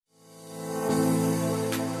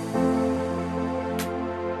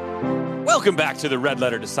Welcome back to the Red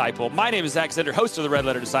Letter Disciple. My name is Zach Zender, host of the Red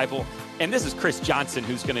Letter Disciple, and this is Chris Johnson,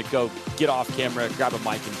 who's going to go get off camera, grab a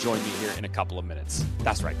mic, and join me here in a couple of minutes.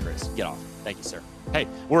 That's right, Chris. Get off. Thank you, sir. Hey,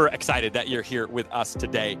 we're excited that you're here with us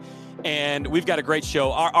today, and we've got a great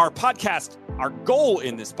show. Our podcast, our goal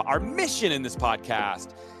in this, our mission in this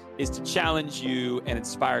podcast is to challenge you and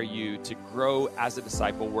inspire you to grow as a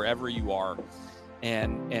disciple wherever you are.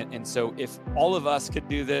 And so if all of us could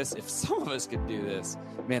do this, if some of us could do this,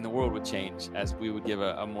 man, the world would change as we would give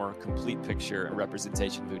a more complete picture and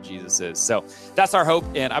representation of who Jesus is. So that's our hope.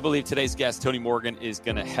 And I believe today's guest, Tony Morgan, is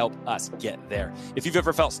going to help us get there. If you've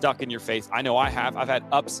ever felt stuck in your faith, I know I have. I've had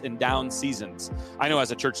ups and down seasons. I know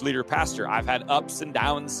as a church leader, pastor, I've had ups and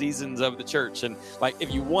down seasons of the church. And like,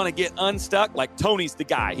 if you want to get unstuck, like Tony's the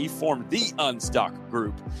guy. He formed the Unstuck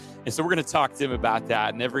group. And so we're going to talk to him about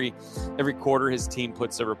that. And every quarter, his team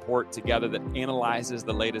puts a report together that analyzes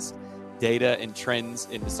the latest data and trends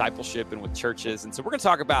in discipleship and with churches. And so we're going to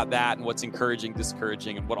talk about that and what's encouraging,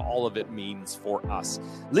 discouraging, and what all of it means for us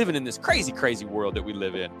living in this crazy, crazy world that we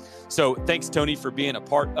live in. So thanks, Tony, for being a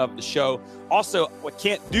part of the show. Also, we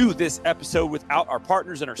can't do this episode without our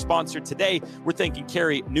partners and our sponsor. Today, we're thanking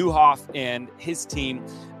Kerry Newhoff and his team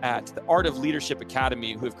at the Art of Leadership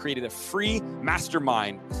Academy, who have created a free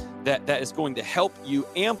mastermind that is going to help you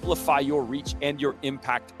amplify your reach and your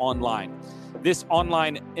impact online. This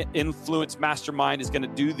online influence mastermind is going to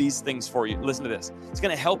do these things for you. Listen to this. It's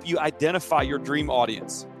going to help you identify your dream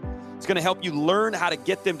audience. It's going to help you learn how to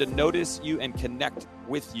get them to notice you and connect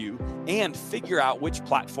with you and figure out which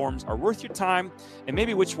platforms are worth your time and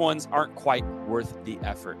maybe which ones aren't quite worth the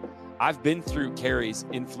effort. I've been through Kerry's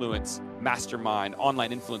influence mastermind,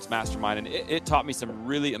 online influence mastermind, and it taught me some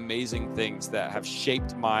really amazing things that have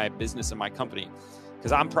shaped my business and my company.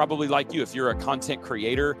 Because I'm probably like you, if you're a content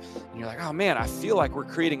creator and you're like, oh man, I feel like we're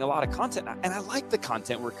creating a lot of content and I like the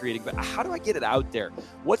content we're creating, but how do I get it out there?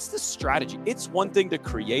 What's the strategy? It's one thing to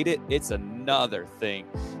create it. It's another thing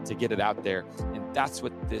to get it out there. And that's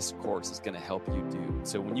what this course is going to help you do.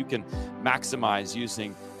 So when you can maximize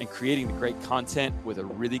using and creating the great content with a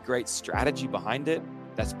really great strategy behind it,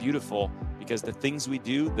 that's beautiful, because the things we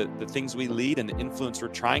do, the things we lead, and the influence we're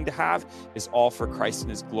trying to have is all for Christ and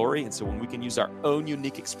his glory. And so when we can use our own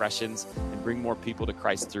unique expressions and bring more people to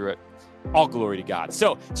Christ through it, all glory to God.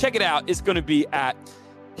 So check it out. It's going to be at,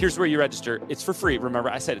 here's where you register. It's for free. Remember,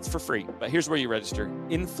 I said it's for free, but here's where you register,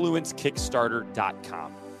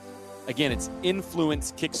 influencekickstarter.com. Again, it's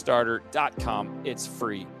influencekickstarter.com. It's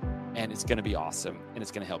free. And it's going to be awesome, and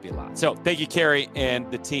it's going to help you a lot. So thank you, Kerry, and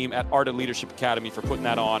the team at Art of Leadership Academy for putting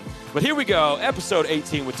that on. But here we go, episode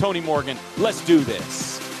 18 with Tony Morgan. Let's do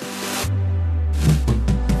this.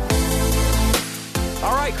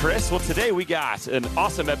 All right, Chris. Well, today we got an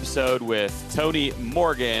awesome episode with Tony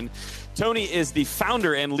Morgan. Tony is the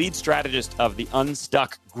founder and lead strategist of the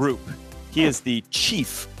Unstuck group. He is the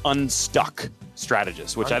chief Unstuck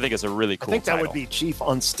strategist, which I think is a really cool title. That would be chief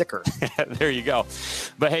unsticker. There you go.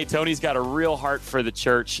 But hey, Tony's got a real heart for the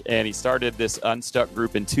church, and he started this Unstuck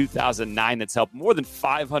group in 2009 that's helped more than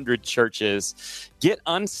 500 churches get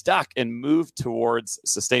unstuck and move towards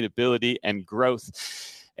sustainability and growth.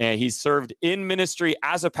 And he's served in ministry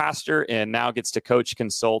as a pastor and now gets to coach,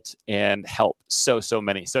 consult, and help so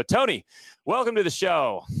many. So Tony, welcome to the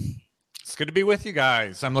show. It's good to be with you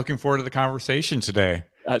guys. I'm looking forward to the conversation today.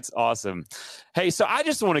 That's awesome. Hey, so I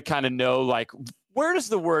just want to kind of know, like, where does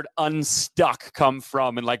the word unstuck come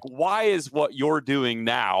from? And like, why is what you're doing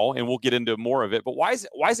now, and we'll get into more of it, but why is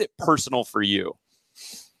it personal for you?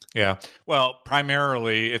 Yeah. Well,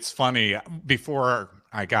 primarily it's funny, before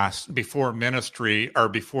ministry or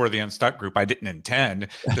before the Unstuck group, I didn't intend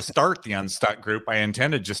to start the Unstuck group. I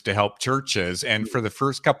intended just to help churches. And for the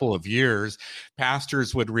first couple of years,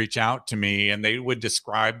 pastors would reach out to me and they would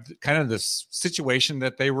describe kind of this situation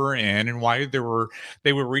that they were in and why they were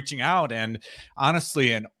reaching out. And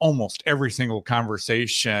honestly, in almost every single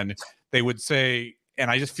conversation, they would say,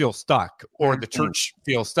 and I just feel stuck, or the church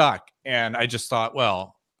feels stuck. And I just thought,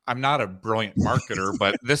 well, I'm not a brilliant marketer,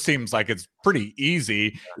 but this seems like it's pretty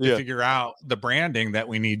easy to figure out the branding that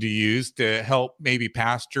we need to use to help maybe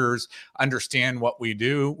pastors understand what we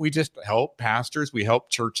do. We just help pastors, we help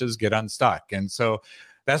churches get unstuck. And so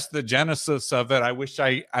that's the genesis of it. I wish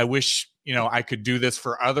I could do this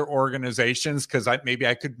for other organizations, because maybe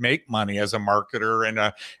I could make money as a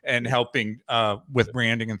marketer and helping with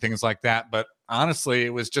branding and things like that. But honestly,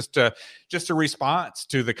 it was just a response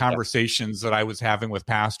to the conversations that I was having with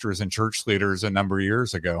pastors and church leaders a number of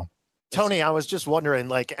years ago. Tony, I was just wondering,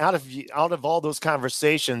 like, out of all those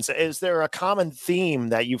conversations, is there a common theme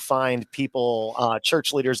that you find people,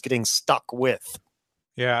 church leaders, getting stuck with?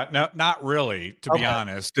 Yeah, no, not really, to be Okay.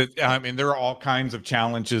 honest. I mean, there are all kinds of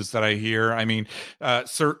challenges that I hear. I mean,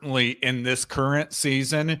 certainly in this current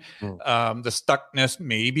season, Mm. the stuckness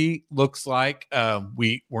maybe looks like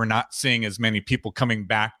we're not seeing as many people coming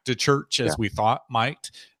back to church Yeah. as we thought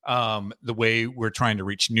might. The way we're trying to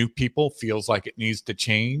reach new people feels like it needs to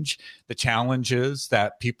change. The challenges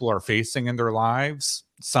that people are facing in their lives,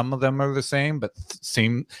 some of them are the same, but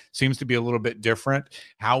seems to be a little bit different.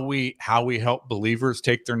 How we help believers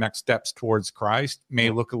take their next steps towards Christ may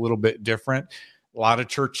Mm. look a little bit different. A lot of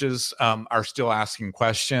churches are still asking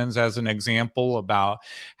questions, as an example, about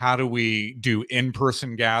how do we do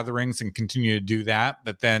in-person gatherings and continue to do that,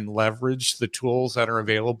 but then leverage the tools that are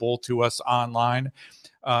available to us online.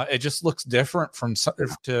 It just looks different from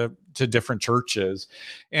to different churches.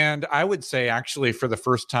 And I would say, actually, for the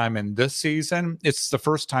first time in this season, it's the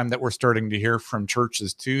first time that we're starting to hear from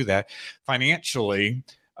churches too that financially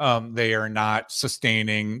they are not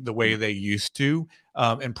sustaining the way they used to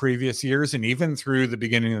in previous years, and even through the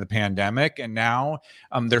beginning of the pandemic. And now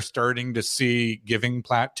they're starting to see giving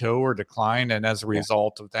plateau or decline. And as a Yeah.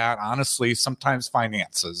 result of that, honestly, sometimes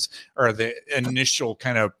finances are the initial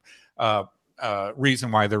kind of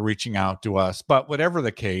reason why they're reaching out to us. But whatever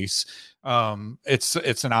the case,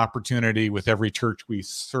 it's an opportunity with every church we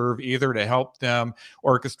serve, either to help them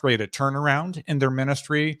orchestrate a turnaround in their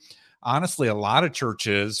ministry. Honestly, a lot of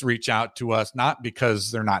churches reach out to us not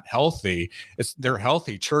because they're not healthy. They're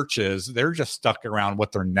healthy churches. They're just stuck around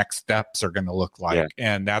what their next steps are going to look like. Yeah.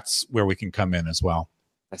 And that's where we can come in as well.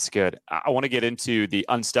 That's good. I want to get into the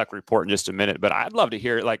Unstuck report in just a minute, but I'd love to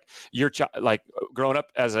hear like your like growing up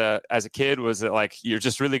as a kid. Was it like you're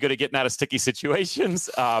just really good at getting out of sticky situations?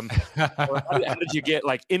 Or how did you get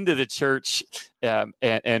like into the church and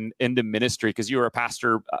into ministry? Because you were a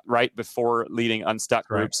pastor right before leading Unstuck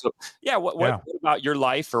Right. group. So yeah, what about your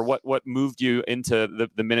life, or what moved you into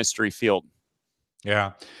the ministry field?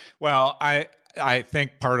 Yeah. Well, I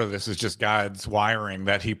think part of this is just God's wiring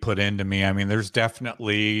that he put into me. I mean, there's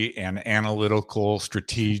definitely an analytical,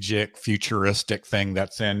 strategic, futuristic thing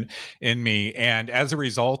that's in me. And as a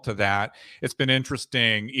result of that, it's been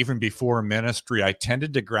interesting. Even before ministry, I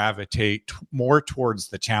tended to gravitate more towards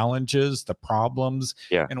the challenges, the problems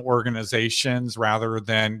Yeah. in organizations, rather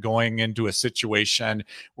than going into a situation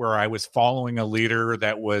where I was following a leader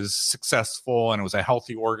that was successful and it was a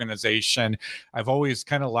healthy organization. I've always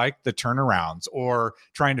kind of liked the turnarounds, or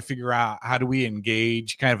trying to figure out how do we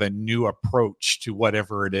engage kind of a new approach to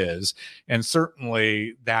whatever it is. And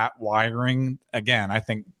certainly that wiring, again, I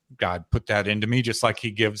think God put that into me, just like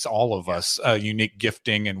he gives all of us a unique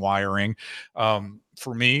gifting and wiring.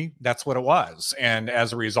 For me, that's what it was. And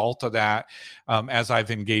as a result of that, as I've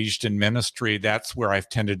engaged in ministry, that's where I've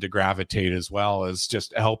tended to gravitate as well, as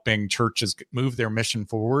just helping churches move their mission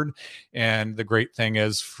forward. And the great thing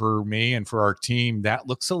is, for me and for our team, that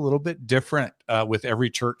looks a little bit different with every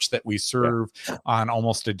church that we serve on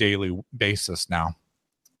almost a daily basis now.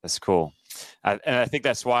 That's cool. And I think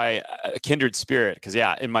that's why a kindred spirit, because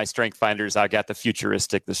in my strength finders, I got the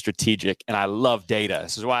futuristic, the strategic, and I love data.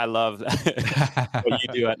 This is why I love what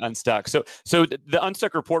you do at Unstuck. So the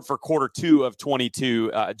Unstuck report for Q2 of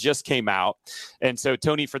 22 just came out. And so,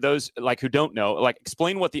 Tony, for those like who don't know, like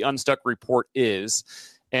explain what the Unstuck report is.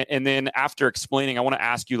 And then after explaining, I want to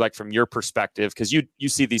ask you, like, from your perspective, because you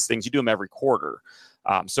see these things, you do them every quarter.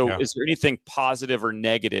 Is there anything positive or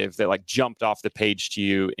negative that like jumped off the page to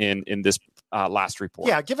you in this last report?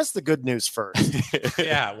 Yeah, give us the good news first.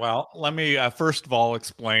 Yeah, well, let me first of all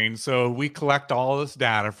explain. So we collect all of this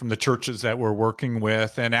data from the churches that we're working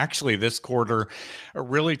with, and actually this quarter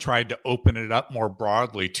really tried to open it up more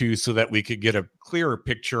broadly too, so that we could get a clearer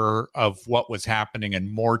picture of what was happening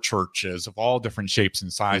in more churches of all different shapes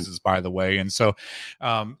and sizes, by the way. And so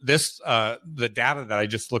the data that I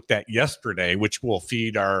just looked at yesterday, which will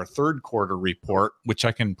feed our third quarter report, which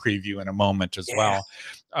I can preview in a moment as well.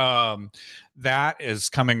 That is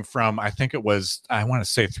coming from, I think it was, I want to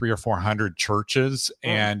say 300 or 400 churches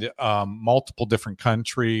and multiple different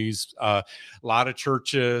countries, a lot of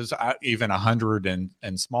churches, even 100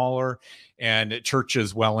 and smaller, and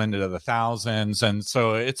churches well into the thousands. And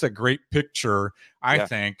so it's a great picture, I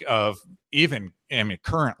think, of even, I mean,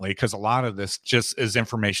 currently, because a lot of this just is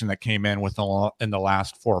information that came in in the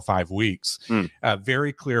last 4 or 5 weeks. A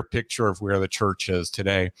very clear picture of where the church is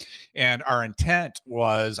today. And our intent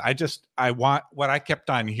was, what I kept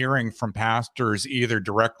on hearing from pastors, either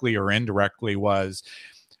directly or indirectly, was,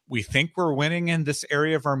 we think we're winning in this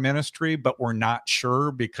area of our ministry, but we're not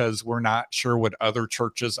sure, because we're not sure what other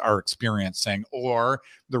churches are experiencing, or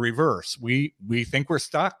the reverse. We think we're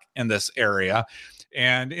stuck in this area,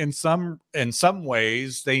 And in some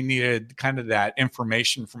ways, they needed kind of that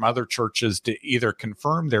information from other churches to either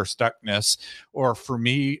confirm their stuckness, or for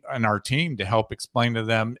me and our team to help explain to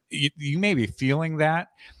them, you may be feeling that,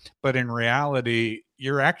 but in reality,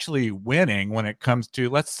 you're actually winning when it comes to,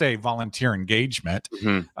 let's say, volunteer engagement.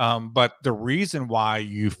 But the reason why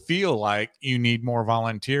you feel like you need more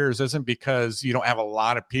volunteers isn't because you don't have a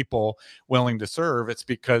lot of people willing to serve. It's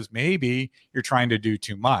because maybe you're trying to do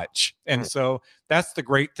too much. And so that's the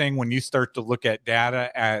great thing when you start to look at data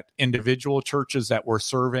at individual churches that we're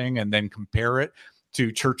serving and then compare it to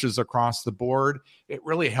churches across the board. It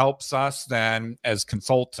really helps us then as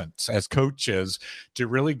consultants, as coaches, to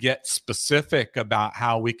really get specific about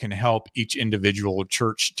how we can help each individual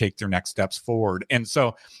church take their next steps forward. And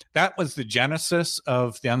so that was the genesis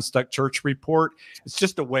of the Unstuck Church Report. It's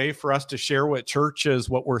just a way for us to share with churches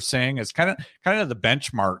what we're saying is kind of the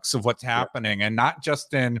benchmarks of what's happening, and not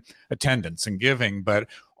just in attendance and giving, but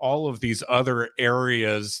all of these other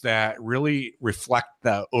areas that really reflect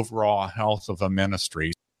the overall health of a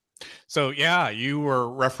ministry. So, yeah, you were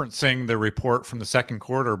referencing the report from the second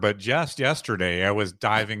quarter, but just yesterday I was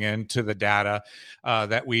diving into the data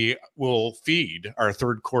that we will feed our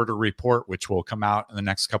third quarter report, which will come out in the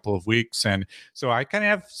next couple of weeks. And so I kind of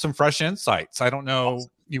have some fresh insights. I don't know.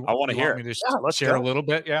 I want to hear me to let's share go. a little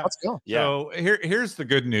bit. Yeah, Let's go. So here's the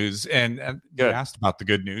good news, and you asked about the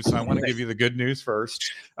good news, so I want to give you the good news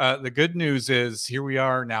first. The good news is here we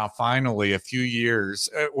are now, finally, a few years.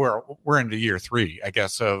 We're into year 3, I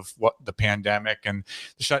guess, of what the pandemic and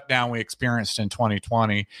the shutdown we experienced in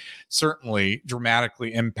 2020 certainly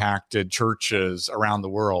dramatically impacted churches around the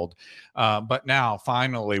world. But now,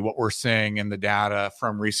 finally, what we're seeing in the data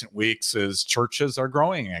from recent weeks is churches are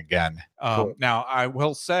growing again. Cool. Now, I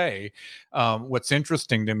will say what's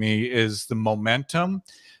interesting to me is the momentum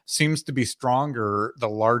seems to be stronger the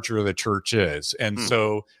larger the church is. And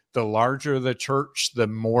so the larger the church, the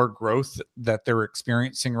more growth that they're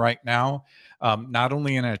experiencing right now, not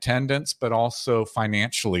only in attendance, but also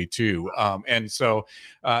financially too. And so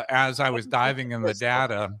as I was diving in the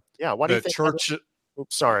data, what do you the think? church...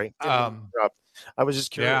 Oops, sorry. Didn't interrupt. I was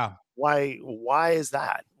just curious. Yeah. Why is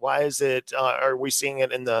that? Why is it? Are we seeing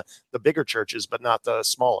it in the bigger churches, but not the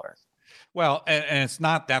smaller? Well, and it's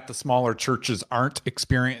not that the smaller churches aren't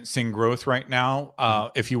experiencing growth right now.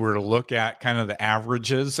 If you were to look at kind of the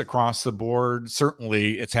averages across the board,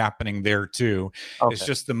 certainly it's happening there too. Okay. It's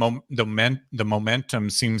just the momentum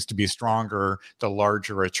seems to be stronger the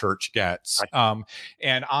larger a church gets.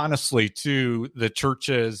 And honestly, too, the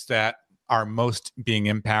churches that are most being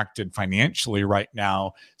impacted financially right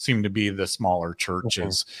now seem to be the smaller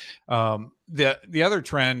churches. The other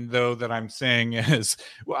trend, though, that I'm saying is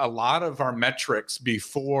a lot of our metrics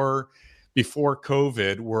before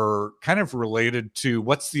COVID were kind of related to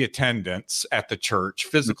what's the attendance at the church,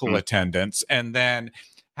 physical attendance, and then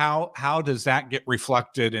how does that get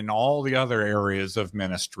reflected in all the other areas of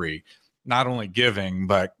ministry, not only giving,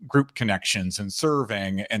 but group connections and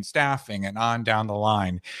serving and staffing and on down the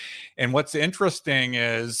line. And what's interesting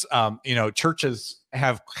is, churches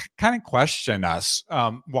have kind of questioned us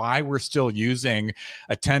why we're still using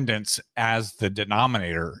attendance as the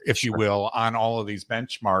denominator, if you will, on all of these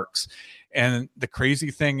benchmarks. And the crazy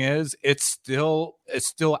thing is, it's still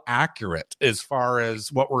accurate as far as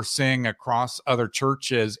what we're seeing across other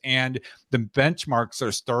churches, and the benchmarks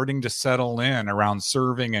are starting to settle in around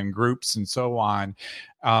serving and groups and so on,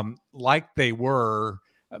 like they were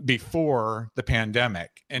before the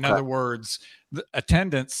pandemic. In other words, the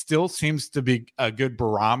attendance still seems to be a good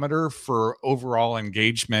barometer for overall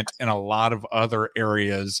engagement in a lot of other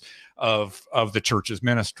areas of the church's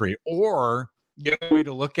ministry. Or the other way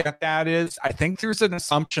to look at that is, I think there's an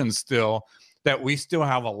assumption still that we still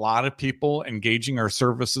have a lot of people engaging our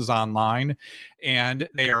services online, and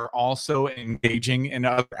they are also engaging in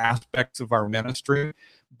other aspects of our ministry.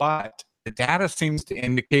 But the data seems to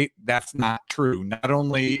indicate that's not true. Not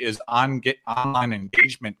only is online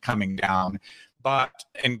engagement coming down, but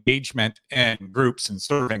engagement in groups and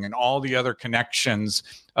serving and all the other connections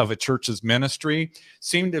of a church's ministry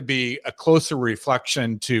seem to be a closer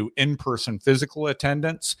reflection to in-person physical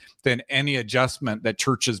attendance than any adjustment that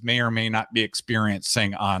churches may or may not be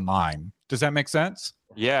experiencing online. Does that make sense?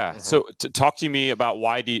 Yeah. So talk to me about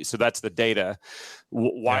so that's the data.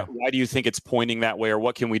 Why do you think it's pointing that way, or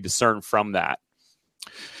what can we discern from that?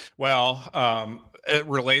 Well,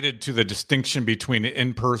 related to the distinction between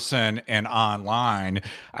in-person and online,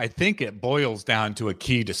 I think it boils down to a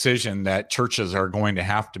key decision that churches are going to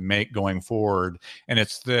have to make going forward. And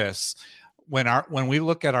it's this: when we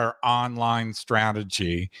look at our online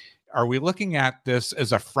strategy, Are we looking at this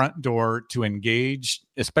as a front door to engage,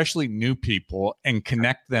 especially new people, and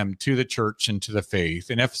connect them to the church and to the faith?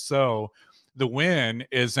 And if so, the win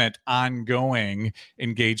isn't ongoing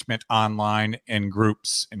engagement online in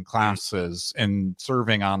groups and classes and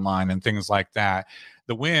serving online and things like that.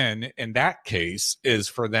 The win in that case is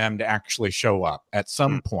for them to actually show up at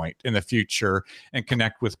some point in the future and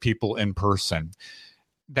connect with people in person.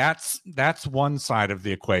 That's one side of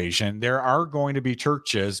the equation. There are going to be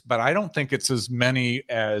churches, but I don't think it's as many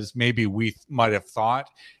as maybe we might have thought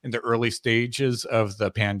in the early stages of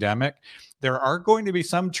the pandemic. There are going to be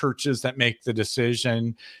some churches that make the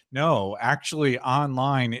decision, no, actually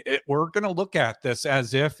online, we're going to look at this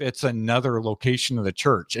as if it's another location of the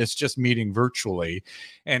church. It's just meeting virtually.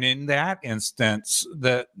 And in that instance,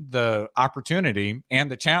 the opportunity and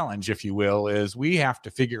the challenge, if you will, is we have to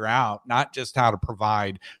figure out not just how to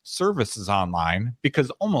provide services online, because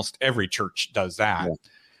almost every church does that. Yeah.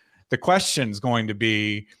 The question is going to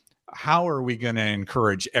be, how are we going to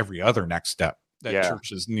encourage every other next step that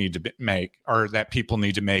churches need to make, or that people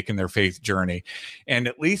need to make in their faith journey? And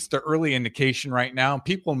at least the early indication right now,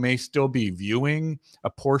 people may still be viewing a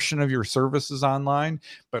portion of your services online,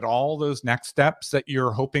 but all those next steps that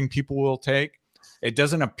you're hoping people will take, it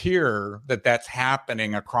doesn't appear that that's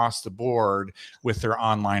happening across the board with their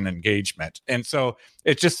online engagement. And so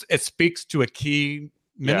it speaks to a key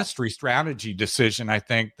ministry strategy decision, I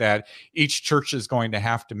think, that each church is going to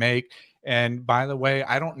have to make. And by the way,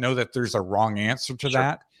 I don't know that there's a wrong answer to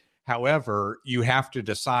that. However, you have to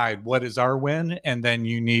decide what is our win, and then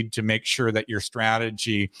you need to make sure that your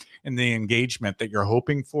strategy and the engagement that you're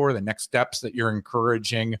hoping for, the next steps that you're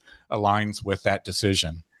encouraging, aligns with that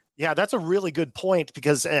decision. Yeah, that's a really good point,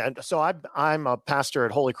 because I'm a pastor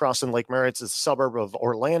at Holy Cross in Lake Mary. It's a suburb of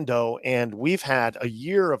Orlando, and we've had a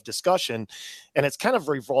year of discussion, and it's kind of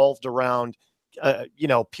revolved around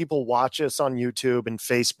people watch us on YouTube and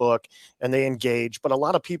Facebook and they engage, but a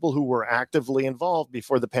lot of people who were actively involved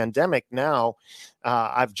before the pandemic, now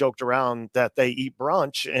I've joked around that they eat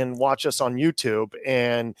brunch and watch us on YouTube.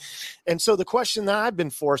 And so the question that I've been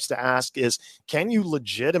forced to ask is, can you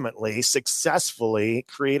legitimately, successfully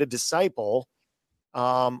create a disciple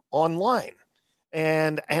online?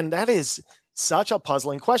 And that is such a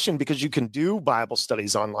puzzling question, because you can do Bible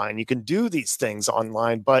studies online, you can do these things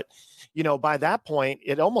online, but by that point,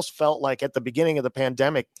 it almost felt like at the beginning of the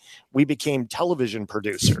pandemic, we became television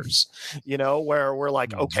producers, where we're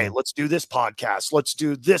like, okay, let's do this podcast, let's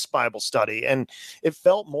do this Bible study. And it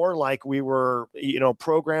felt more like we were,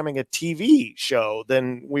 programming a TV show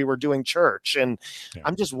than we were doing church. And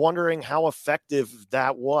I'm just wondering how effective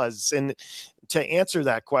that was. And to answer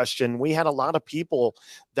that question, we had a lot of people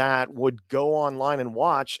that would go online and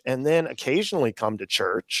watch and then occasionally come to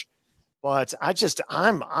church. But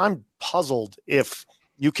I'm puzzled if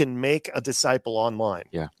you can make a disciple online.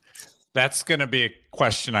 Yeah. That's going to be a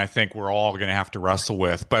question I think we're all going to have to wrestle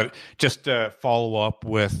with. But just to follow up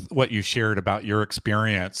with what you shared about your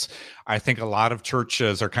experience, I think a lot of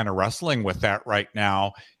churches are kind of wrestling with that right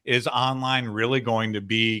now. Is online really going to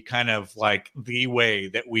be kind of like the way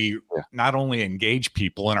that we not only engage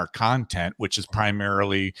people in our content, which is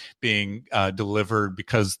primarily being delivered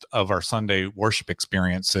because of our Sunday worship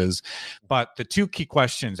experiences, but the two key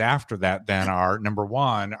questions after that then are, number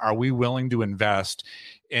one, are we willing to invest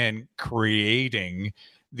in creating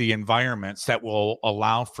the environments that will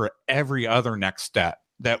allow for every other next step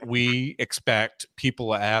that we expect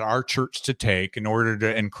people at our church to take in order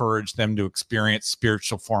to encourage them to experience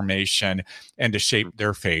spiritual formation and to shape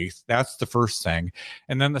their faith? That's the first thing.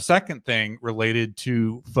 And then the second thing, related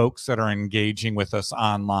to folks that are engaging with us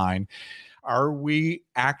online, are we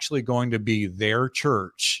actually going to be their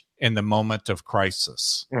church in the moment of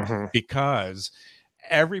crisis? Because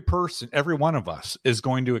every person, every one of us is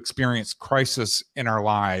going to experience crisis in our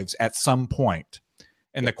lives at some point.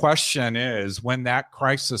 And the question is, when that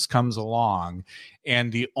crisis comes along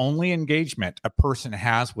and the only engagement a person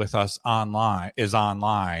has with us online is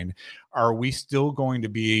online, are we still going to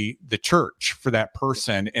be the church for that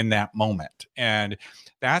person in that moment? And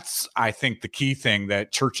that's, I think, the key thing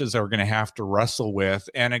that churches are going to have to wrestle with.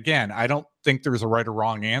 And again, I don't think there's a right or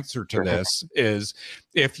wrong answer to this. Is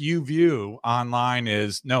if you view online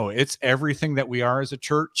as, no, it's everything that we are as a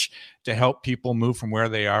church to help people move from where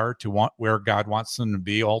they are to where God wants them to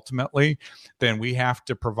be ultimately, then we have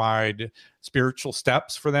to provide spiritual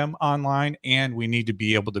steps for them online, and we need to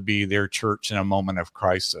be able to be their church in a moment of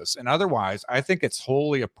crisis. And otherwise, I think it's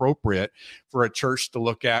wholly appropriate for a church to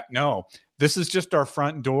look at, no, this is just our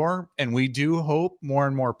front door. And we do hope more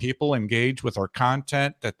and more people engage with our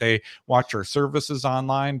content, that they watch our services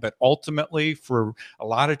online. But ultimately, for a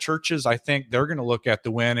lot of churches, I think they're going to look at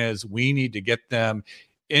the win as we need to get them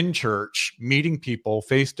in church, meeting people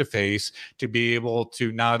face to face, to be able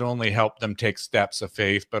to not only help them take steps of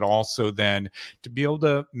faith, but also then to be able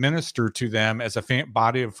to minister to them as a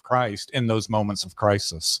body of Christ in those moments of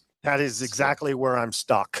crisis. That is exactly where I'm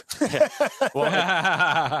stuck.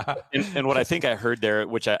 Well, and what I think I heard there,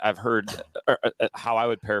 which I've heard, how I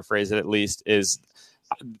would paraphrase it at least, is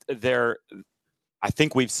there. I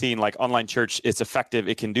think we've seen like online church, it's effective,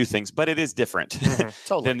 it can do things, but it is different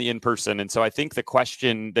Totally. than the in-person. And so I think the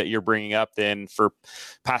question that you're bringing up then for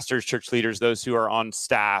pastors, church leaders, those who are on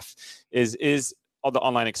staff is the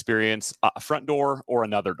online experience a front door or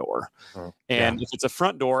another door? And if it's a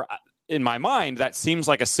front door, in my mind, that seems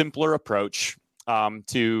like a simpler approach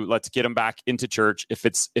to let's get them back into church. If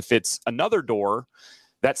it's another door,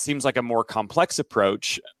 that seems like a more complex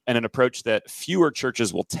approach and an approach that fewer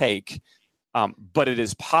churches will take. But it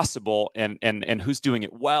is possible, and who's doing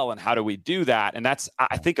it well, and how do we do that? And that's,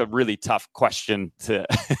 I think, a really tough question to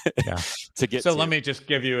to get. So let me just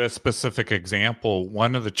give you a specific example.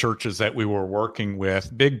 One of the churches that we were working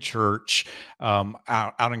with, big church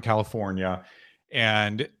out in California,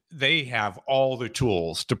 and they have all the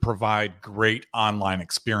tools to provide great online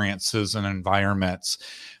experiences and environments.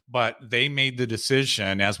 But they made the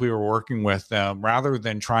decision as we were working with them, rather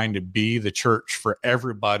than trying to be the church for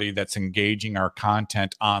everybody that's engaging our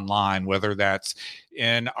content online, whether that's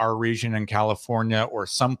in our region in California or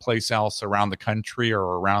someplace else around the country or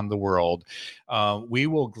around the world, we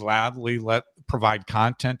will gladly provide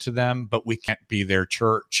content to them, but we can't be their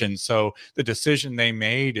church. And so the decision they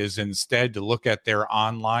made is instead to look at their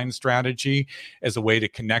online strategy as a way to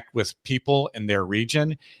connect with people in their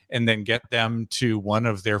region, and then get them to one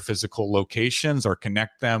of their physical locations, or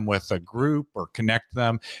connect them with a group, or connect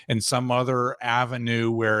them in some other avenue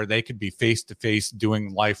where they could be face-to-face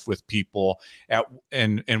doing life with people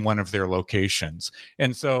in one of their locations.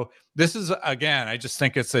 And so this is, again, I just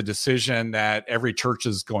think it's a decision that every church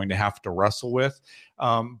is going to have to wrestle with.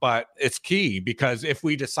 But it's key, because if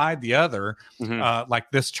we decide the other,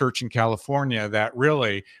 like this church in California, that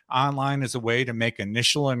really online is a way to make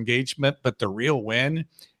initial engagement, but the real win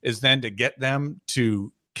is then to get them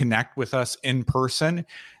to connect with us in person,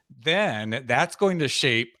 then that's going to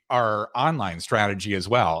shape our online strategy as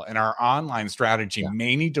well. And our online strategy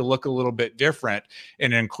may need to look a little bit different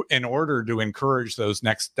in order to encourage those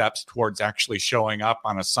next steps towards actually showing up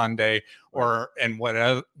on a Sunday or in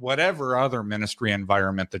whatever other ministry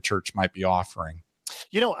environment the church might be offering.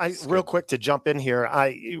 You know, real quick to jump in here,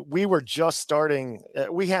 we were just starting.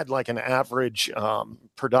 We had like an average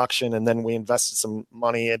production, and then we invested some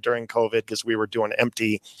money during COVID because we were doing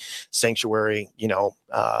empty sanctuary,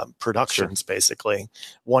 productions. Basically,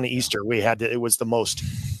 one Easter we had it was the most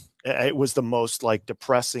like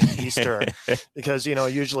depressing Easter because,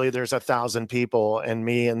 usually there's 1,000 people and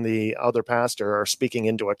me and the other pastor are speaking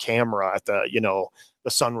into a camera at the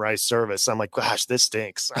sunrise service. I'm like, gosh, this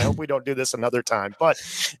stinks. I hope we don't do this another time. But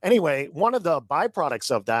anyway, one of the byproducts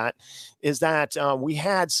of that is that we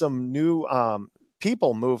had some new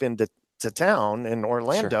people move into town in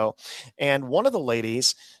Orlando. Sure. And one of the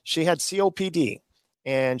ladies, she had COPD.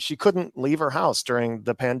 And she couldn't leave her house during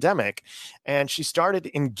the pandemic. And she started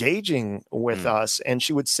engaging with us, and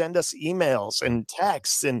she would send us emails and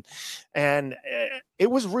texts. And it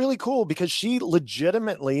was really cool because she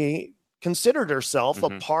legitimately considered herself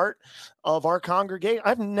a part of our congregation.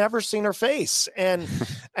 I've never seen her face. And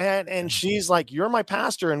she's like, you're my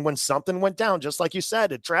pastor. And when something went down, just like you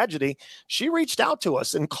said, a tragedy, she reached out to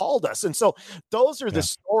us and called us. And so those are the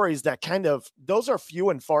stories that those are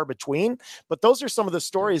few and far between, but those are some of the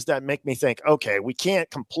stories that make me think, okay, we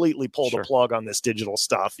can't completely pull the plug on this digital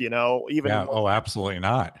stuff, Oh, absolutely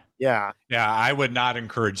not. Yeah. I would not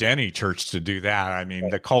encourage any church to do that. I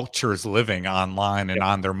mean, the culture is living online and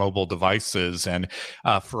on their mobile devices. And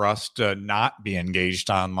for us to not be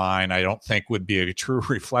engaged online, I don't think would be a true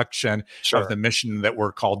reflection of the mission that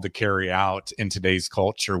we're called to carry out in today's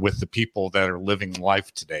culture with the people that are living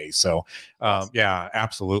life today. So,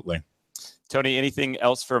 absolutely. Tony, anything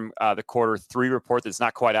else from the Q3 report that's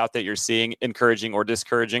not quite out that you're seeing encouraging or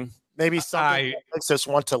discouraging? Maybe something that makes us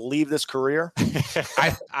want to leave this career.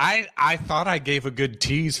 I thought I gave a good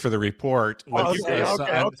tease for the report.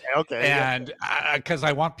 Okay. And because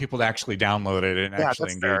I want people to actually download it and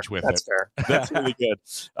actually engage with it. That's fair. That's really good.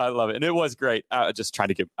 I love it, and it was great. I was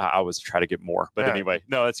trying to get more, but anyway,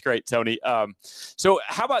 no, that's great, Tony. So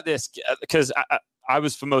how about this? Because I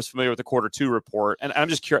was most familiar with the Q2 report, and I'm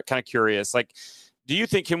just kind of curious, like, do you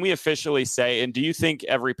think, can we officially say, and do you think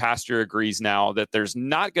every pastor agrees now that there's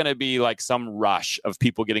not going to be like some rush of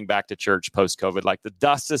people getting back to church post-COVID? Like the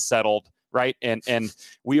dust is settled, right? And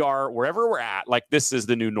we are, wherever we're at, like this is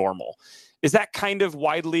the new normal. Is that kind of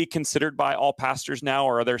widely considered by all pastors now,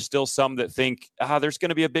 or are there still some that think there's going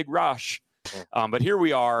to be a big rush? But here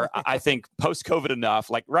we are, I think, post-COVID enough,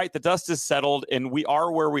 like, right, the dust is settled and we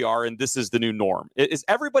are where we are and this is the new norm. Is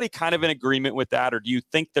everybody kind of in agreement with that, or do you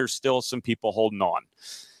think there's still some people holding on?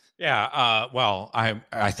 Yeah, well,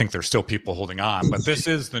 I think there's still people holding on, but this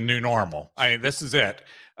is the new normal. This is it.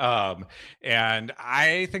 And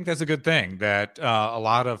I think that's a good thing that a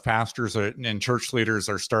lot of pastors and church leaders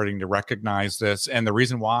are starting to recognize this. And the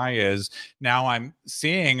reason why is now I'm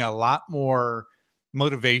seeing a lot more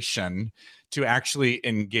motivation to actually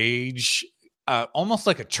engage almost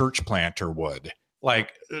like a church planter would.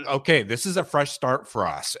 Like, okay, this is a fresh start for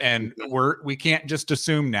us. And we can't just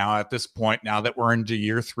assume now at this point, now that we're into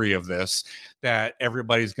year 3 of this, that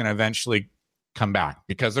everybody's going to eventually come back,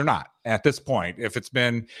 because they're not at this point. If it's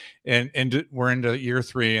been we're into year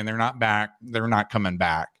 3 and they're not back, they're not coming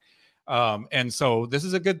back. And so this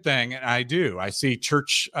is a good thing. And I see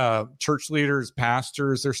church leaders,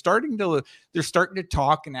 pastors, they're starting to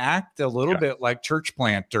talk and act a little bit like church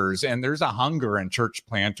planters. And there's a hunger in church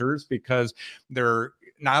planters because they're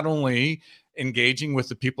not only engaging with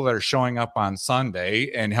the people that are showing up on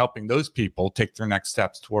Sunday and helping those people take their next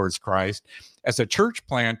steps towards Christ. As a church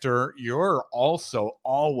planter, you're also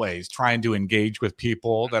always trying to engage with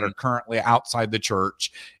people that are currently outside the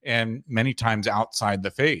church and many times outside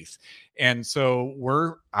the faith. And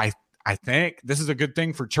so I think this is a good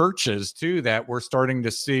thing for churches too, that we're starting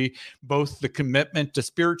to see both the commitment to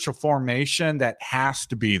spiritual formation that has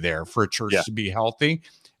to be there for a church to be healthy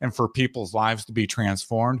and for people's lives to be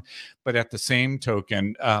transformed. But at the same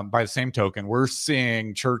token, we're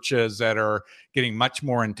seeing churches that are getting much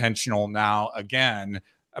more intentional now, again,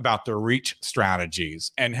 about their reach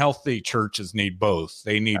strategies. And healthy churches need both.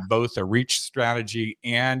 They need both a reach strategy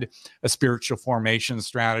and a spiritual formation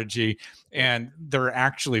strategy. And they're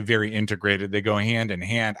actually very integrated. They go hand in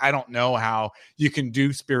hand. I don't know how you can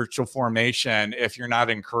do spiritual formation if you're not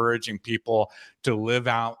encouraging people to live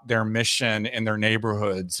out their mission in their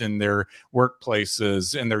neighborhoods, in their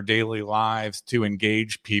workplaces, in their daily lives, to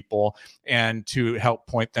engage people and to help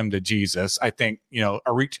point them to Jesus. I think,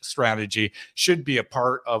 a reach strategy should be a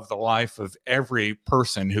part of the life of every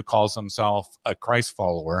person who calls himself a Christ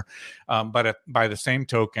follower. But by the same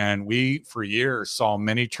token, we for years saw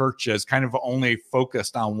many churches kind of only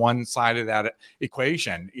focused on one side of that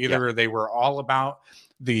equation. Either they were all about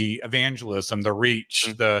the evangelism, the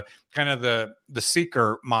reach, the kind of the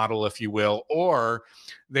seeker model, if you will, or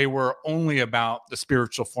they were only about the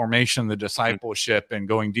spiritual formation, the discipleship and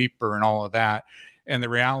going deeper and all of that. And the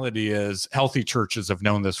reality is healthy churches have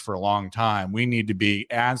known this for a long time. We need to be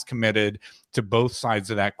as committed to both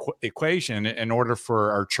sides of that equation in order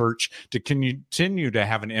for our church to continue to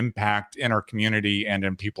have an impact in our community and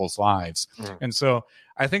in people's lives. And so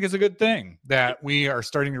I think it's a good thing that we are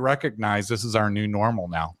starting to recognize this is our new normal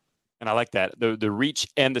now. And I like that, the reach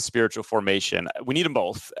and the spiritual formation. We need them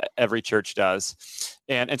both. Every church does.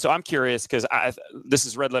 And so I'm curious, because this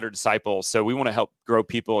is Red Letter Disciples, so we want to help grow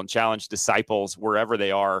people and challenge disciples wherever they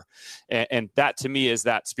are. And that, to me, is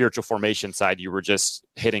that spiritual formation side you were just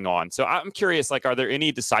hitting on. So I'm curious, like, are there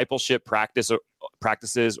any discipleship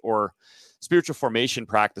practices or spiritual formation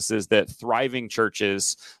practices that thriving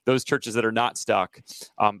churches, those churches that are not stuck,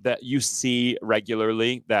 that you see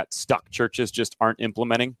regularly that stuck churches just aren't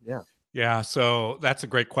implementing? Yeah, so that's a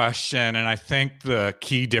great question. And I think the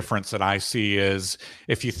key difference that I see is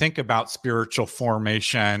if you think about spiritual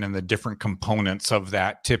formation and the different components of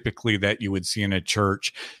that, typically that you would see in a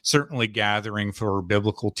church, certainly gathering for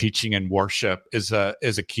biblical teaching and worship is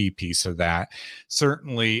a key piece of that.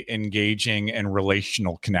 Certainly engaging in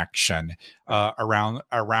relational connection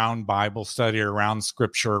around Bible study, around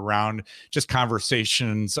scripture, around just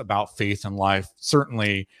conversations about faith and life.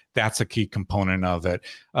 Certainly that's a key component of it.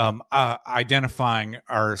 Identifying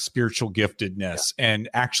our spiritual giftedness and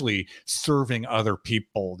actually serving other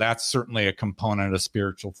people. That's certainly a component of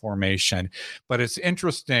spiritual formation. But it's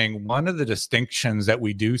interesting, one of the distinctions that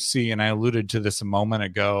we do see, and I alluded to this a moment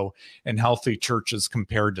ago, in healthy churches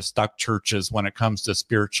compared to stuck churches when it comes to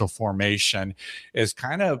spiritual formation, is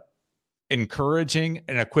kind of encouraging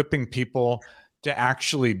and equipping people to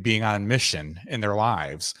actually being on mission in their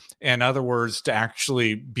lives. In other words, to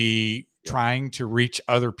actually be trying to reach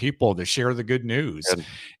other people, to share the good news.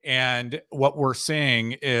 And what we're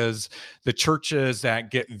seeing is the churches that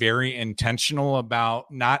get very intentional about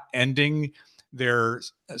not ending their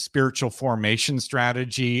spiritual formation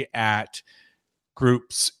strategy at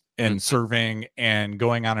groups and serving and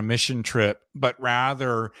going on a mission trip, but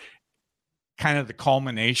rather kind of the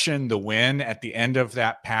culmination, the win at the end of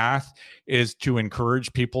that path is to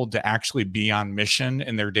encourage people to actually be on mission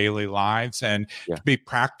in their daily lives and to be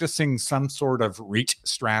practicing some sort of reach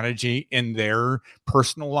strategy in their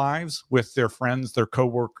personal lives with their friends, their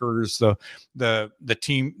coworkers, the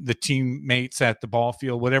teammates at the ball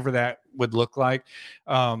field, whatever that would look like.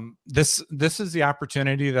 This is the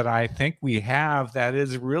opportunity that I think we have that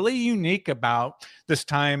is really unique about this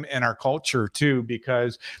time in our culture too,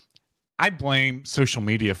 because I blame social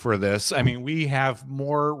media for this. I mean, we have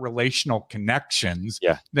more relational connections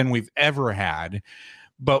than we've ever had,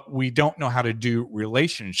 but we don't know how to do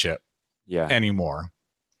relationship anymore.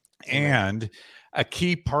 And a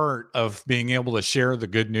key part of being able to share the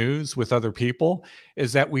good news with other people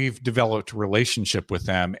is that we've developed a relationship with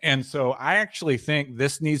them. And so I actually think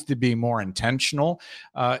this needs to be more intentional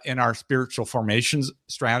in our spiritual formations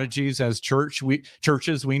strategies as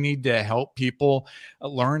churches. We need to help people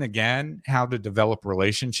learn again how to develop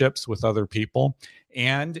relationships with other people.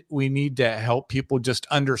 And we need to help people just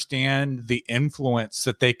understand the influence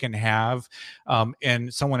that they can have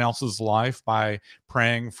in someone else's life by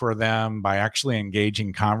praying for them, by actually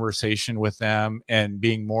engaging conversation with them and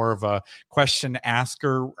being more of a question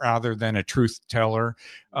asker rather than a truth teller,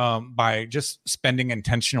 by just spending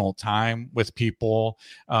intentional time with people,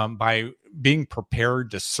 by being prepared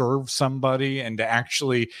to serve somebody and to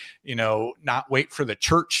actually, not wait for the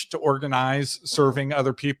church to organize serving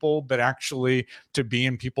other people, but actually to be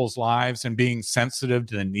in people's lives and being sensitive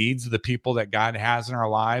to the needs of the people that God has in our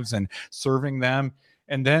lives and serving them.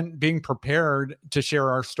 And then being prepared to share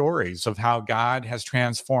our stories of how God has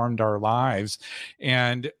transformed our lives.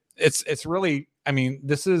 And it's really, I mean,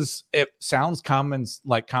 it sounds common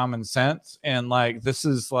sense. And like, this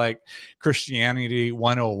is like Christianity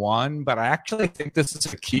 101, but I actually think this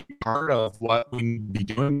is a key part of what we need to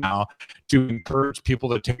be doing now to encourage people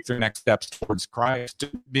to take their next steps towards Christ,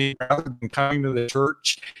 to be rather than coming to the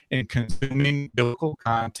church and consuming biblical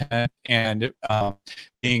content and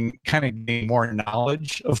getting more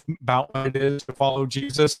knowledge about what it is to follow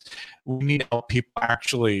Jesus. We need to help people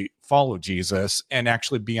actually follow Jesus and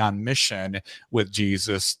actually be on mission with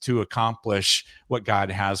Jesus to accomplish what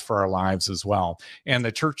God has for our lives as well. And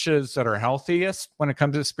the churches that are healthiest when it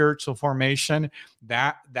comes to spiritual formation,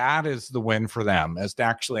 that is the win for them, is to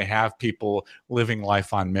actually have people living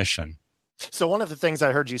life on mission. So one of the things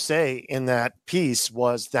I heard you say in that piece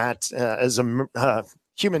was that as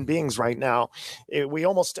human beings right now, we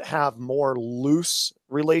almost have more loose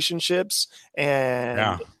relationships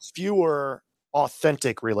and fewer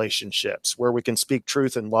authentic relationships where we can speak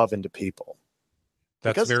truth and love into people.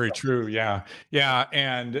 That's very true. Yeah.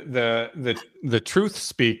 And the truth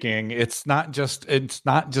speaking, it's not just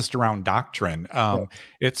around doctrine.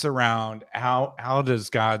 It's around how does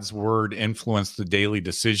God's word influence the daily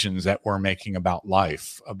decisions that we're making about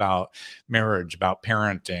life, about marriage, about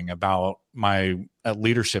parenting, about my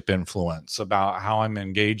leadership influence, about how I'm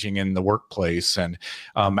engaging in the workplace, and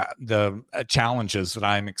the challenges that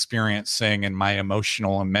I'm experiencing in my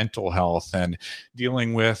emotional and mental health, and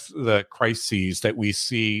dealing with the crises that we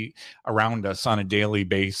see around us on a daily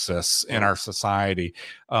basis in our society.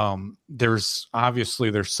 There's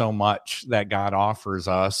so much that God offers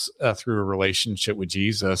us through a relationship with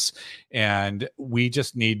Jesus, and we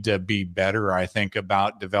just need to be better, I think,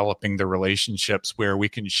 about developing the relationships where we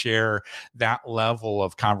can share that level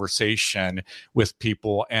of conversation with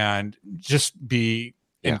people and just be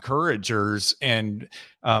encouragers and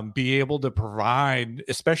be able to provide,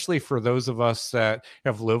 especially for those of us that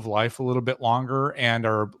have lived life a little bit longer and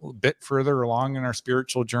are a bit further along in our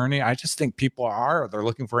spiritual journey. I just think they're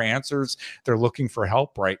looking for answers. They're looking for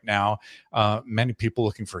help right now. Many people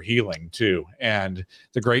looking for healing too. And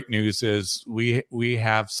the great news is we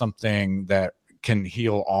have something that can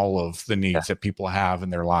heal all of the needs that people have in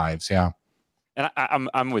their lives. Yeah. And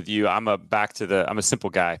I'm with you. I'm a simple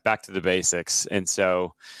guy, back to the basics. And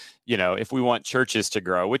so, if we want churches to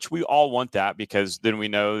grow, which we all want that, because then we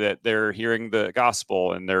know that they're hearing the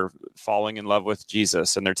gospel and they're falling in love with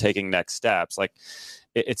Jesus and they're taking next steps. Like,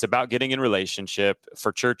 it's about getting in relationship.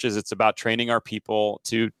 For churches, it's about training our people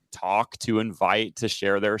to talk, to invite, to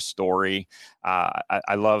share their story.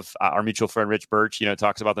 I love our mutual friend Rich Birch,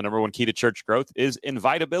 talks about the number one key to church growth is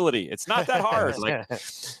invitability. It's not that hard.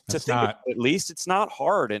 At least it's not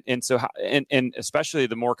hard. And so, and especially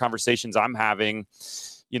the more conversations I'm having,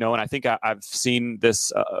 And I think I've seen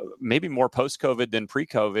this maybe more post-COVID than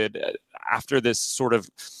pre-COVID. After this sort of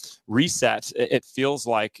reset, it feels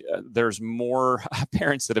like there's more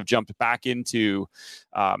parents that have jumped back into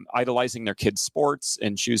idolizing their kids' sports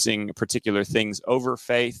and choosing particular things over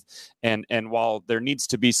faith. And while there needs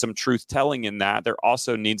to be some truth telling in that, there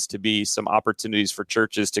also needs to be some opportunities for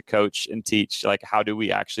churches to coach and teach, like, how do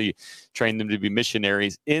we actually train them to be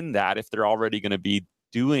missionaries in that if they're already going to be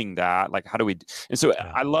doing that? Like, how do we? And so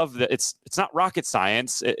I love that it's not rocket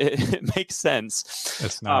science. It makes sense.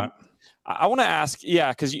 It's not. I want to ask,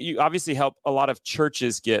 because you obviously help a lot of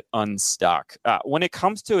churches get unstuck. When it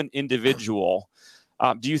comes to an individual,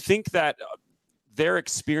 do you think that they're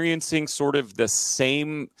experiencing sort of the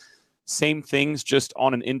same things just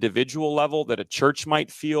on an individual level that a church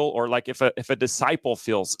might feel? Or like if a disciple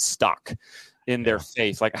feels stuck in their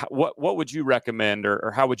faith, like what would you recommend,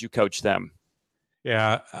 or how would you coach them?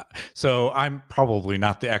 Yeah. So I'm probably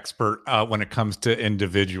not the expert when it comes to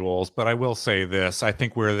individuals, but I will say this. I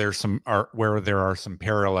think where there are some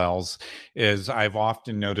parallels is I've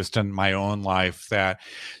often noticed in my own life that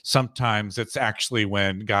sometimes it's actually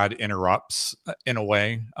when God interrupts in a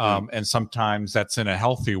way, and sometimes that's in a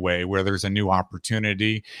healthy way where there's a new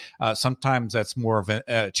opportunity. Sometimes that's more of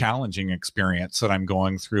a challenging experience that I'm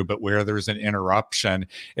going through, but where there's an interruption,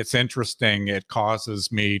 it's interesting. It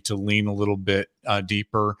causes me to lean a little bit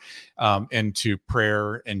deeper into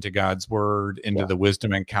prayer, into God's word, into the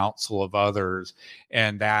wisdom and counsel of others.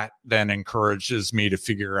 And that then encourages me to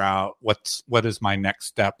figure out what does my next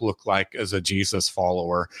step look like as a Jesus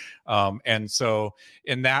follower. And so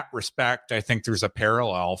in that respect, I think there's a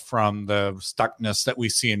parallel from the stuckness that we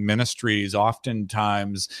see in ministries.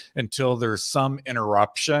 Oftentimes, until there's some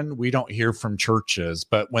interruption, we don't hear from churches.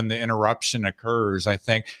 But when the interruption occurs, I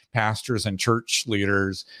think pastors and church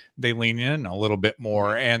leaders, they lean in a little bit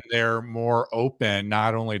more, and they're more open,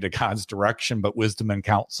 not only to God's direction, but wisdom and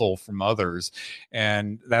counsel from others.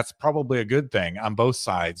 And that's probably a good thing on both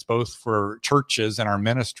sides, both for churches and our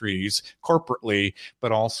ministries corporately,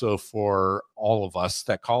 but also for all of us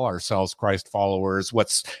that call ourselves Christ followers.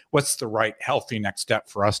 What's the right, healthy next step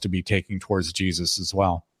for us to be taking towards Jesus as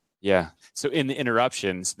well? Yeah. So in the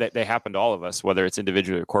interruptions that they happen to all of us, whether it's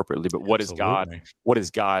individually or corporately, but what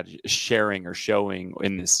is God sharing or showing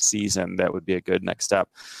in this season that would be a good next step?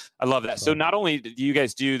 I love that. So not only do you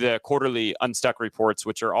guys do the quarterly Unstuck reports,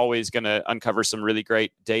 which are always going to uncover some really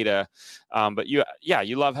great data, but you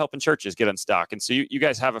love helping churches get unstuck. And so you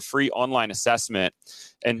guys have a free online assessment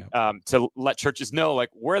and to let churches know like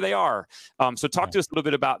where they are. So talk to us a little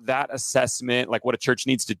bit about that assessment, like what a church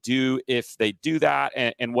needs to do if they do that,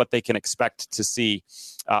 and what they can expect to see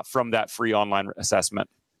from that free online assessment.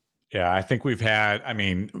 Yeah, I think we've had,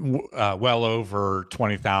 well over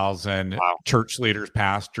 20,000 church leaders,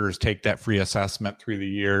 pastors take that free assessment through the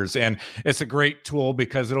years. And it's a great tool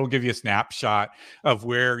because it'll give you a snapshot of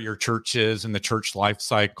where your church is in the church life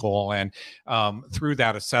cycle. And through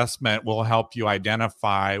that assessment, will help you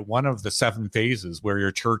identify one of the 7 phases where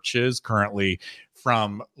your church is currently,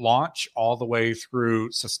 from launch all the way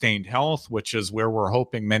through sustained health, which is where we're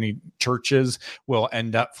hoping many churches will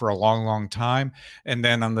end up for a long, long time. And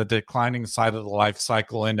then on the declining side of the life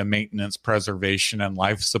cycle, into maintenance, preservation, and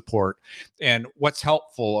life support. And what's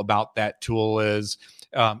helpful about that tool is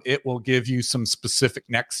it will give you some specific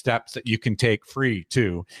next steps that you can take free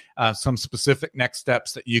too. Some specific next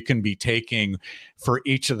steps that you can be taking for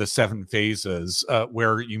each of the 7 phases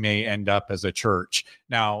where you may end up as a church.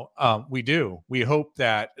 Now, we hope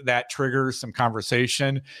that triggers some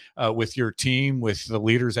conversation with your team, with the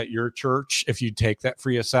leaders at your church, if you take that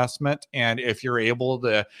free assessment. And if you're able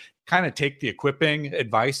to kind of take the equipping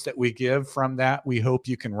advice that we give from that, we hope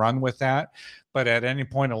you can run with that. But at any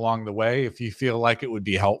point along the way, if you feel like it would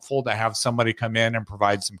be helpful to have somebody come in and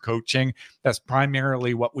provide some coaching, that's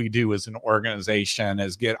primarily what we do as an organization,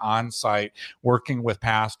 is get on site, working with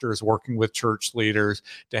pastors, working with church leaders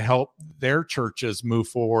to help their churches move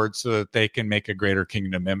forward so that they can make a greater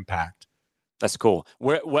kingdom impact. That's cool.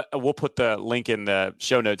 We'll put the link in the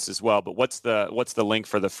show notes as well, but what's the link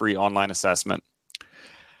for the free online assessment?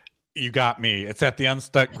 You got me. It's at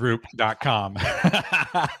theunstuckgroup.com.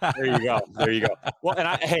 There you go. Well, and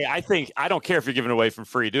I think I don't care if you're giving away from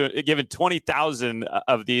free. Giving 20,000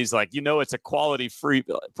 of these, it's a quality free.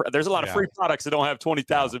 There's a lot of free products that don't have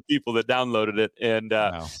 20,000 people that downloaded it, and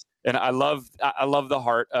and I love the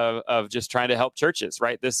heart of just trying to help churches.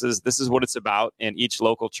 Right, this is what it's about, and each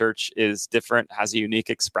local church is different, has a unique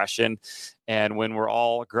expression, And when we're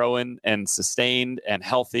all growing and sustained and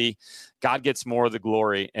healthy, God gets more of the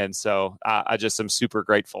glory. And so I just am super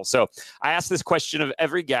grateful. So I ask this question of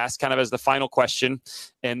every guest kind of as the final question.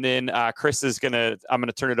 And then Chris I'm going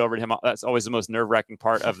to turn it over to him. That's always the most nerve-wracking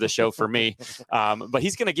part of the show for me. But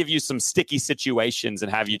he's going to give you some sticky situations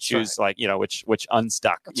and have you choose which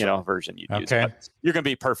unstuck, version you use. But you're going to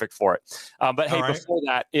be perfect for it. But hey, before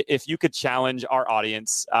that, if you could challenge our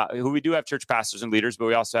audience, who we do have church pastors and leaders, but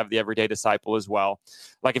we also have the everyday disciple as well.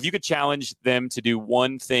 Like if you could challenge them to do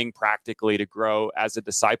one thing practically to grow as a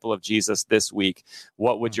disciple of Jesus this week,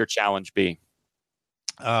 what would your challenge be?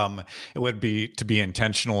 It would be to be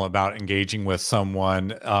intentional about engaging with someone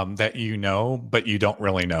that you know, but you don't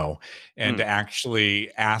really know, and to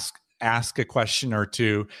actually ask a question or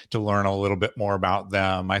two to learn a little bit more about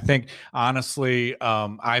them. I think, honestly,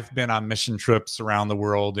 I've been on mission trips around the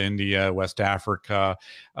world, India, West Africa,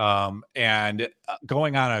 and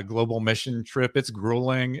going on a global mission trip, it's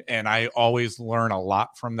grueling, and I always learn a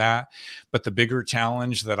lot from that. But the bigger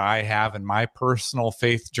challenge that I have in my personal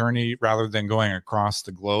faith journey, rather than going across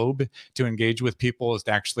the globe to engage with people, is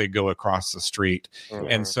to actually go across the street.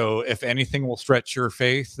 And so if anything will stretch your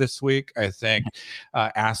faith this week, I think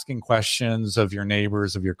asking questions of your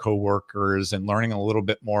neighbors, of your coworkers, and learning a little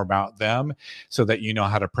bit more about them so that you know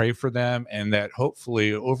how to pray for them, and that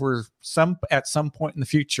hopefully at some point in the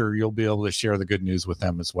future, you'll be able to share the good news with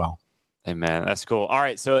them as well. Amen. That's cool. All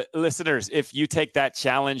right. So listeners, if you take that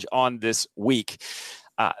challenge on this week,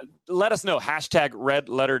 let us know,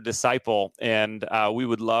 #RedLetterDisciple. And we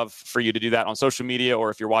would love for you to do that on social media, or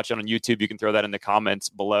if you're watching on YouTube, you can throw that in the comments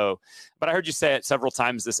below. But I heard you say it several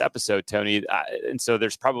times this episode, Tony. And so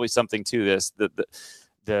there's probably something to this.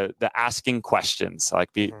 The asking questions,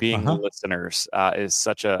 like being listeners, is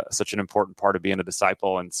such an important part of being a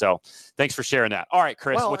disciple. And so thanks for sharing that. All right,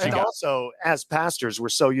 Chris, what you got? Also, as pastors, we're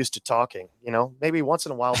so used to talking, maybe once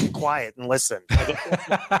in a while be quiet and listen.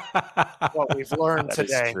 What we've learned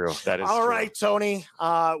today. That is true. All right, Tony,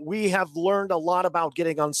 we have learned a lot about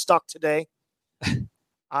getting unstuck today.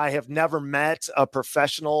 I have never met a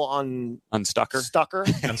professional unstucker.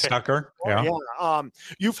 Unstucker. Yeah.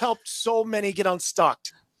 You've helped so many get unstuck.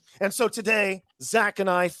 And so today, Zach and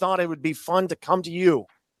I thought it would be fun to come to you,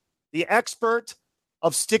 the expert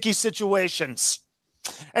of sticky situations.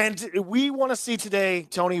 And we want to see today,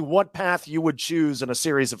 Tony, what path you would choose in a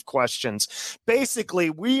series of questions. Basically,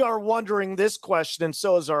 we are wondering this question, and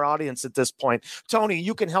so is our audience at this point. Tony,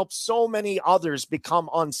 you can help so many others become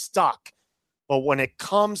unstuck. But when it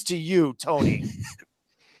comes to you, Tony,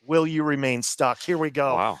 will you remain stuck? Here we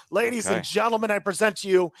go. Wow. Ladies and gentlemen, I present to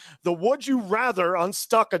you the Would You Rather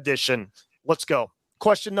Unstuck edition. Let's go.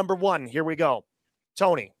 Question number 1. Here we go.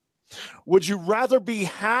 Tony, would you rather be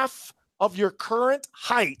half of your current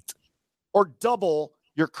height or double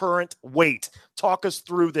your current weight? Talk us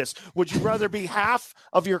through this. Would you rather be half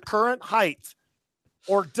of your current height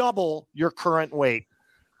or double your current weight?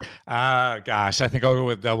 Gosh, I think I'll go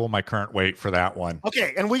with double my current weight for that one.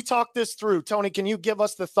 Okay, and we talked this through. Tony, can you give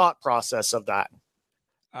us the thought process of that?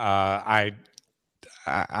 I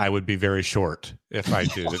would be very short if I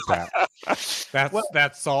did that.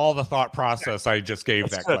 That's all the thought process I just gave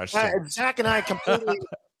that question. Zach and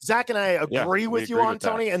I agree with you on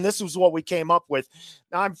Tony, and this is what we came up with.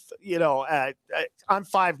 Now I'm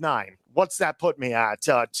 5'9". What's that put me at?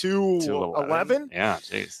 211? Yeah,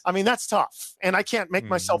 jeez. I mean, that's tough. And I can't make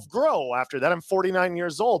myself grow after that. I'm 49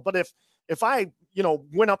 years old. But if I,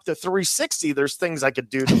 went up to 360, there's things I could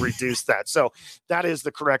do to reduce that. So that is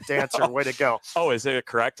the correct answer. Way to go. Oh, is it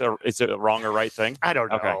correct? Or is it a wrong or right thing? I don't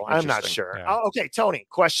know. Okay, I'm not sure. Yeah. Okay, Tony,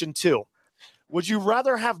 question 2. Would you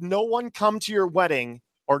rather have no one come to your wedding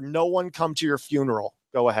or no one come to your funeral?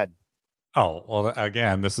 Go ahead. Oh, well,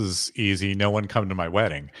 again, this is easy. No one come to my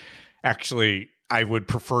wedding. Actually, I would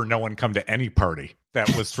prefer no one come to any party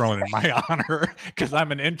that was thrown in my honor because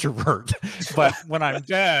I'm an introvert. But when I'm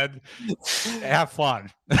dead, have fun.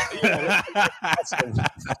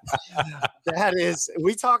 That is,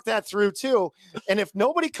 we talked that through too. And if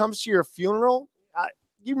nobody comes to your funeral,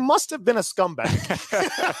 you must have been a scumbag.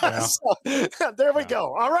 So, there we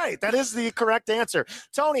go. All right. That is the correct answer.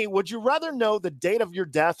 Tony, would you rather know the date of your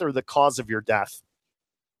death or the cause of your death?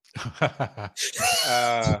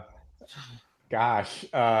 Gosh,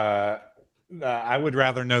 I would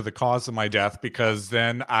rather know the cause of my death because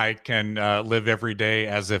then I can live every day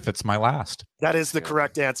as if it's my last. That is the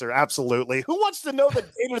correct answer. Absolutely. Who wants to know the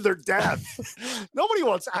date of their death? Nobody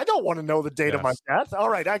wants. I don't want to know the date of my death. All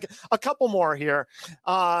right. A couple more here.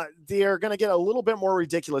 They're going to get a little bit more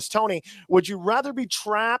ridiculous. Tony, would you rather be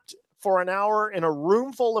trapped for an hour in a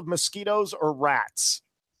room full of mosquitoes or rats?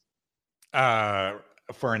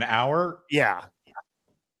 For an hour? Yeah.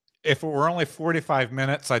 If it were only 45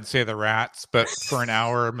 minutes, I'd say the rats, but for an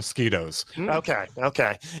hour, mosquitoes. Okay.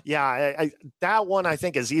 Yeah, that one I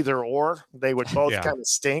think is either or. They would both kind of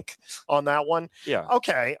stink on that one. Yeah.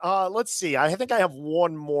 Okay. Let's see. I think I have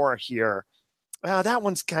one more here. That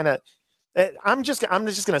one's kind of. I'm just going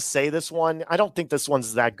to say this one. I don't think this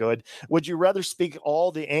one's that good. Would you rather speak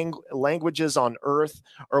all the languages on Earth,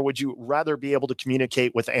 or would you rather be able to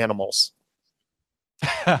communicate with animals?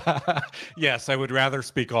 Yes, I would rather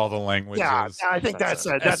speak all the languages. Yeah, I think that's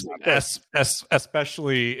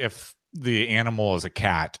especially if the animal is a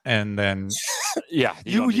cat, and then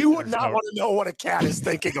you would not want to know what a cat is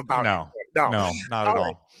thinking about. No, not at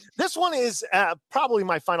all. This one is probably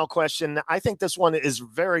my final question. I think this one is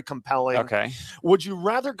very compelling. Okay. Would you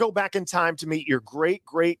rather go back in time to meet your great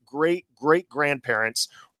grandparents,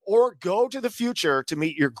 or go to the future to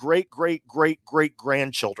meet your great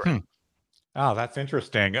grandchildren? Oh, that's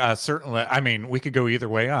interesting. Certainly. I mean, we could go either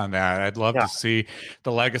way on that. I'd love to see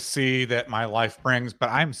the legacy that my life brings, but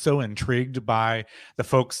I'm so intrigued by the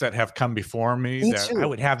folks that have come before me that I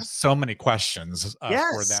would have so many questions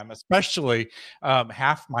for them, especially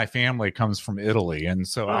half my family comes from Italy. And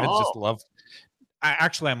so I just love.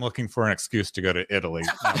 I'm looking for an excuse to go to Italy.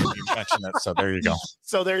 You mentioned it, so there you go.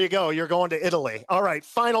 So there you go. You're going to Italy. All right.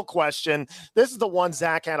 Final question. This is the one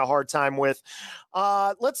Zach had a hard time with.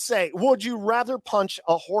 Let's say, would you rather punch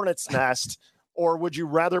a hornet's nest, or would you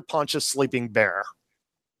rather punch a sleeping bear?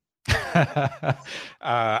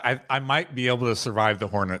 I might be able to survive the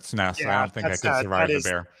hornet's nest. I don't think I could survive the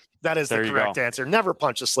bear. That is the correct answer. Never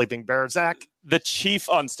punch a sleeping bear, Zach. The chief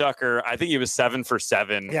Unstucker, I think he was 7 for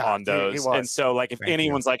 7 on those. He was. And so, like, if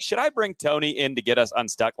anyone's like, should I bring Tony in to get us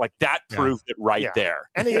unstuck? Like, that proved it there.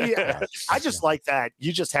 And I just like that.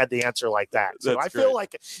 You just had the answer like that. So I feel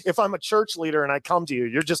like if I'm a church leader and I come to you,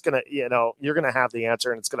 you're just going to, you're going to have the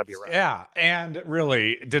answer and it's going to be right. Yeah. And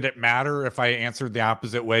really, did it matter if I answered the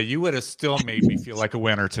opposite way? You would have still made me feel like a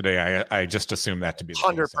winner today. I just assumed that to be the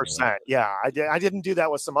 100%. case anyway. Yeah. I didn't do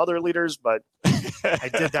that with some other leaders, but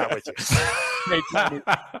I did that with you. Hey, Tony,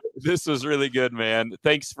 this was really good, man.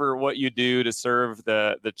 Thanks for what you do to serve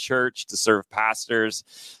the church, to serve pastors.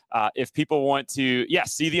 If people want to,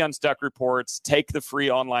 see the Unstuck reports, take the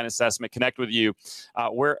free online assessment, connect with you,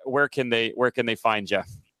 where can they find you?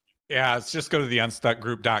 Yeah, it's just go to the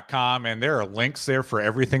unstuckgroup.com, and there are links there for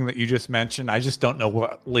everything that you just mentioned. I just don't know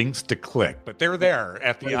what links to click, but they're there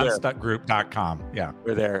at the unstuckgroup.com. Yeah,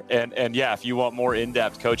 we're there. And if you want more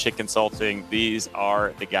in-depth coaching consulting, these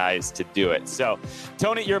are the guys to do it. So,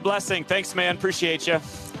 Tony, you're a blessing. Thanks, man. Appreciate you.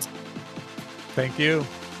 Thank you.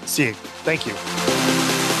 See you. Thank you.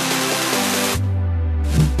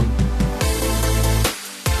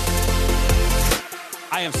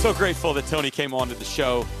 I am so grateful that Tony came on to the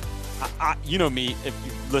show. You know me, if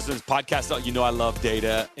you listen to this podcast, you know I love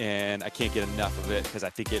data, and I can't get enough of it because I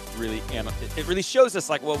think it really shows us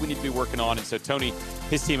like what we need to be working on. And so Tony,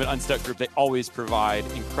 his team at Unstuck Group, they always provide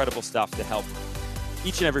incredible stuff to help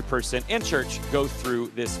each and every person and church go through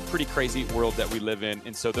this pretty crazy world that we live in.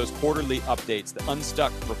 And so those quarterly updates, the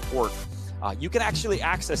Unstuck report, you can actually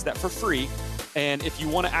access that for free. And if you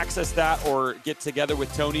want to access that or get together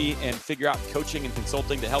with Tony and figure out coaching and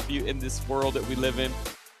consulting to help you in this world that we live in,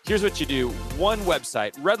 here's what you do. One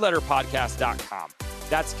website, redletterpodcast.com.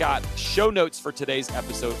 That's got show notes for today's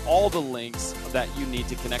episode, all the links that you need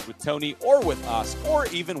to connect with Tony or with us or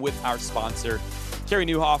even with our sponsor, Carey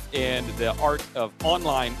Nieuwhof, and the Art of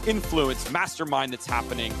Online Influence Mastermind that's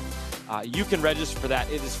happening. You can register for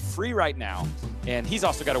that. It is free right now. And he's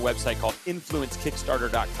also got a website called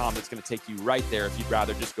influencekickstarter.com that's going to take you right there if you'd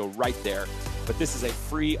rather just go right there. But this is a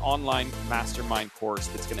free online mastermind course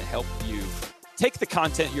that's going to help you take the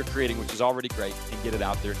content you're creating, which is already great, and get it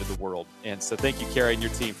out there into the world. And so thank you, Carey, and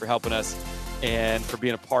your team for helping us and for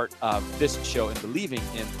being a part of this show and believing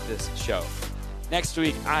in this show. Next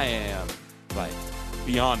week, I am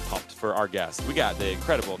beyond pumped for our guest. We got the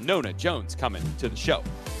incredible Nona Jones coming to the show.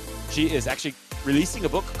 She is actually releasing a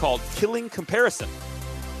book called Killing Comparison.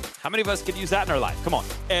 How many of us could use that in our life? Come on.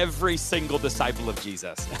 Every single disciple of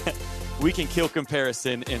Jesus. We can kill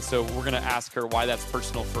comparison. And so we're going to ask her why that's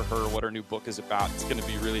personal for her, what her new book is about. It's going to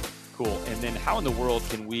be really cool. And then how in the world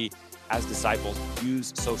can we, as disciples,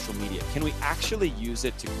 use social media? Can we actually use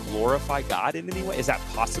it to glorify God in any way? Is that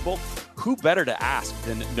possible? Who better to ask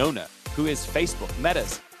than Nona, who is Facebook,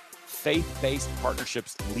 Meta's faith-based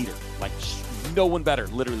partnerships leader? Like no one better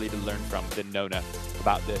literally to learn from than Nona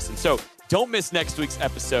about this. And so don't miss next week's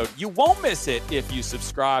episode. You won't miss it if you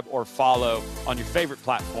subscribe or follow on your favorite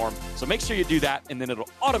platform. So make sure you do that, and then it'll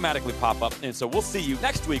automatically pop up. And so we'll see you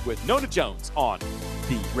next week with Nona Jones on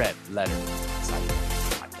the Red Letter Disciple.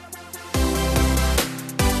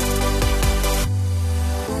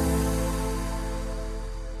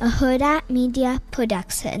 a Huda Media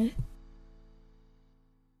Production.